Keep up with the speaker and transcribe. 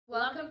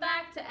Welcome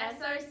back to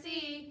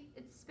SRC.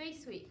 It's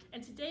Space Week.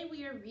 And today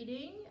we are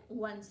reading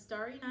One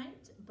Starry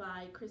Night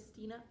by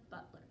Christina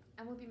Butler.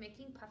 And we'll be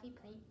making puffy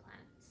paint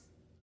planets.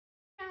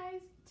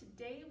 Guys,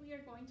 today we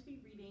are going to be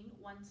reading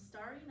One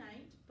Starry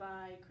Night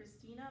by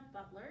Christina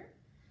Butler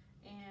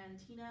and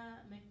Tina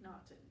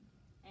McNaughton.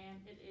 And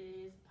it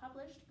is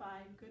published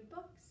by Good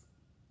Books.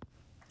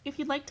 If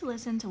you'd like to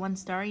listen to One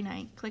Starry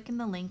Night, click in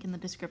the link in the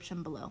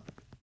description below.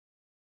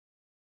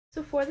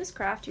 So for this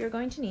craft, you're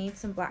going to need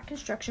some black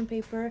construction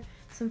paper,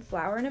 some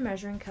flour in a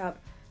measuring cup,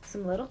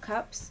 some little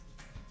cups,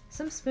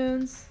 some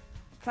spoons,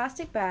 a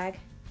plastic bag,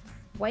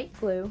 white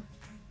glue,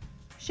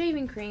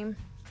 shaving cream,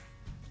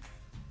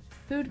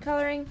 food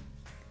coloring,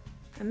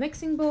 a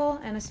mixing bowl,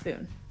 and a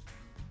spoon.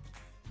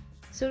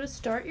 So to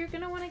start, you're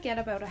going to want to get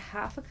about a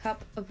half a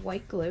cup of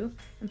white glue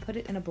and put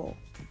it in a bowl.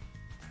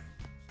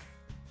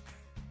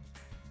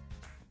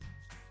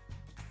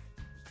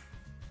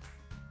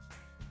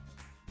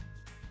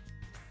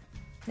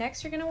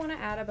 Next, you're going to want to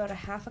add about a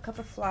half a cup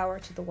of flour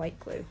to the white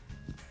glue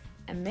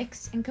and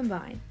mix and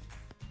combine.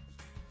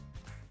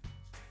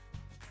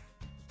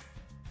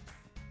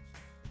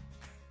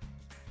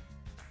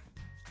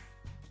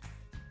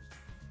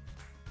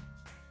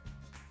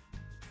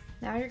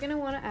 Now you're going to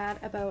want to add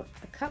about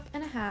a cup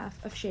and a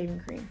half of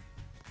shaving cream.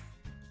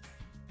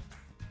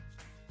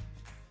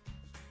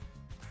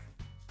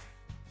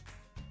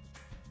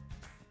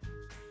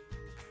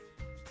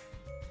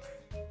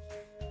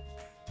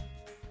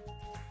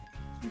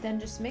 Then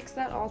just mix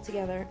that all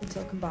together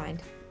until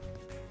combined.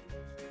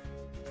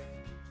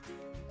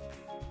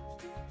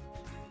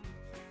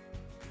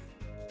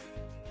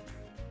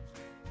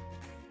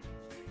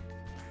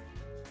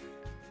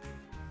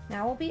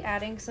 Now we'll be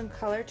adding some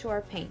color to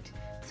our paint.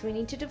 So we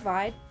need to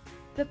divide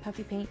the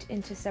puffy paint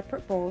into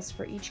separate bowls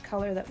for each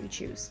color that we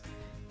choose.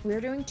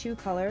 We're doing two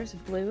colors,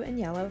 blue and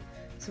yellow,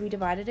 so we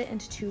divided it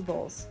into two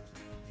bowls.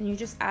 Then you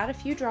just add a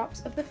few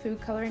drops of the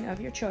food coloring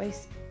of your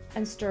choice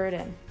and stir it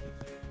in.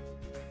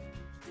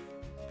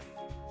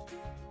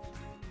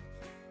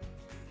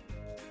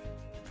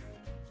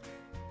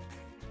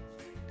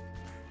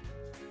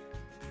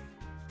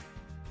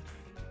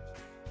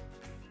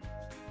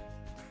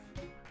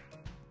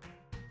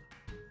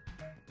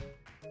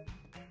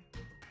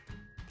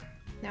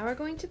 Now we're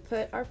going to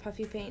put our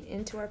puffy paint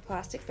into our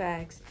plastic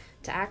bags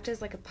to act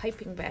as like a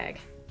piping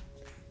bag.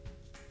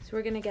 So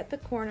we're going to get the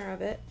corner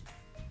of it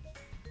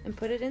and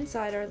put it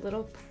inside our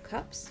little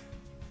cups.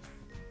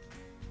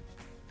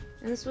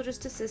 And this will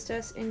just assist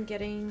us in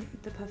getting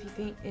the puffy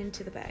paint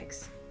into the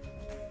bags.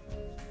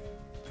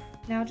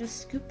 Now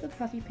just scoop the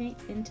puffy paint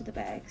into the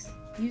bags.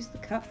 Use the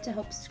cup to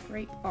help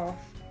scrape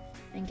off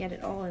and get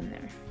it all in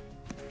there.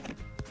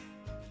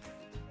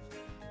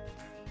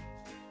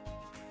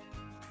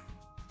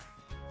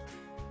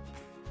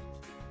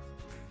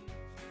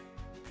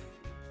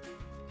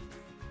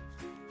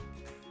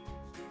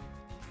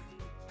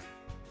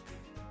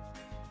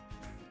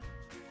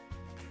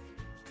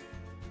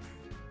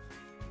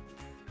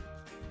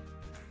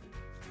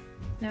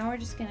 Now we're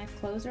just going to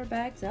close our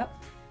bags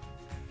up,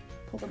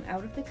 pull them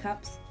out of the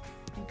cups,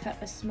 and cut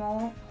a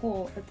small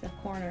hole at the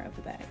corner of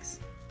the bags.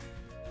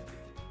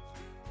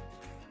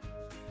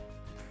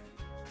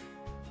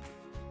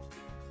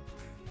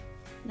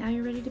 Now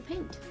you're ready to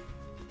paint.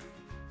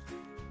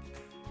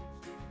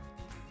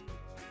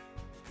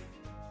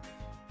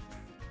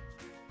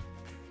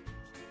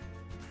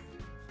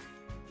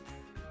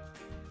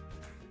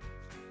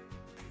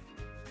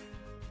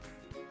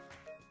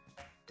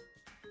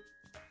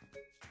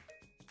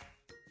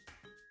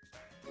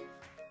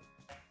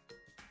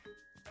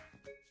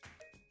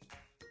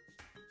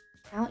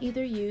 Now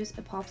either use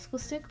a popsicle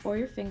stick or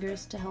your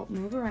fingers to help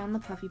move around the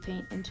puffy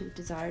paint into the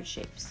desired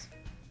shapes.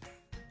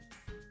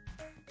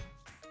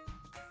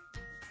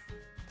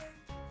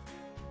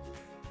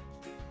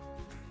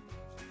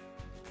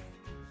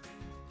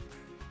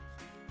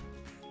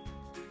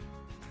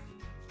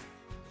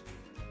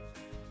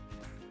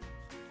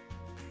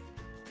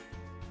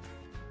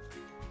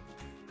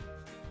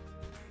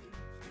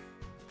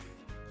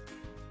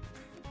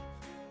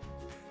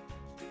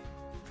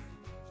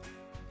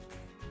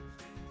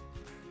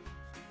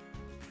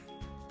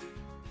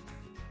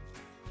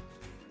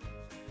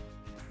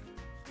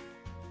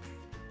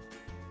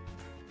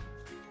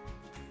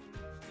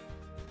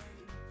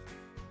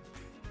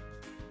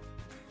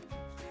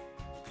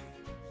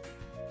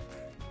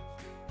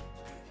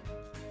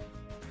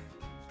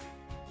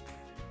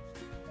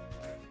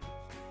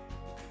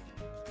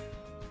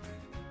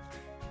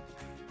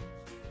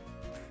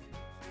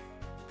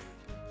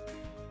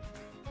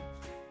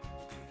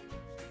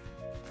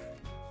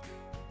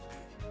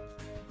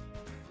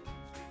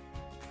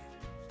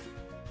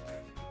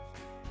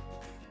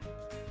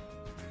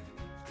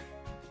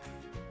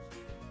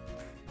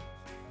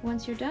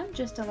 Once you're done,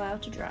 just allow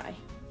it to dry.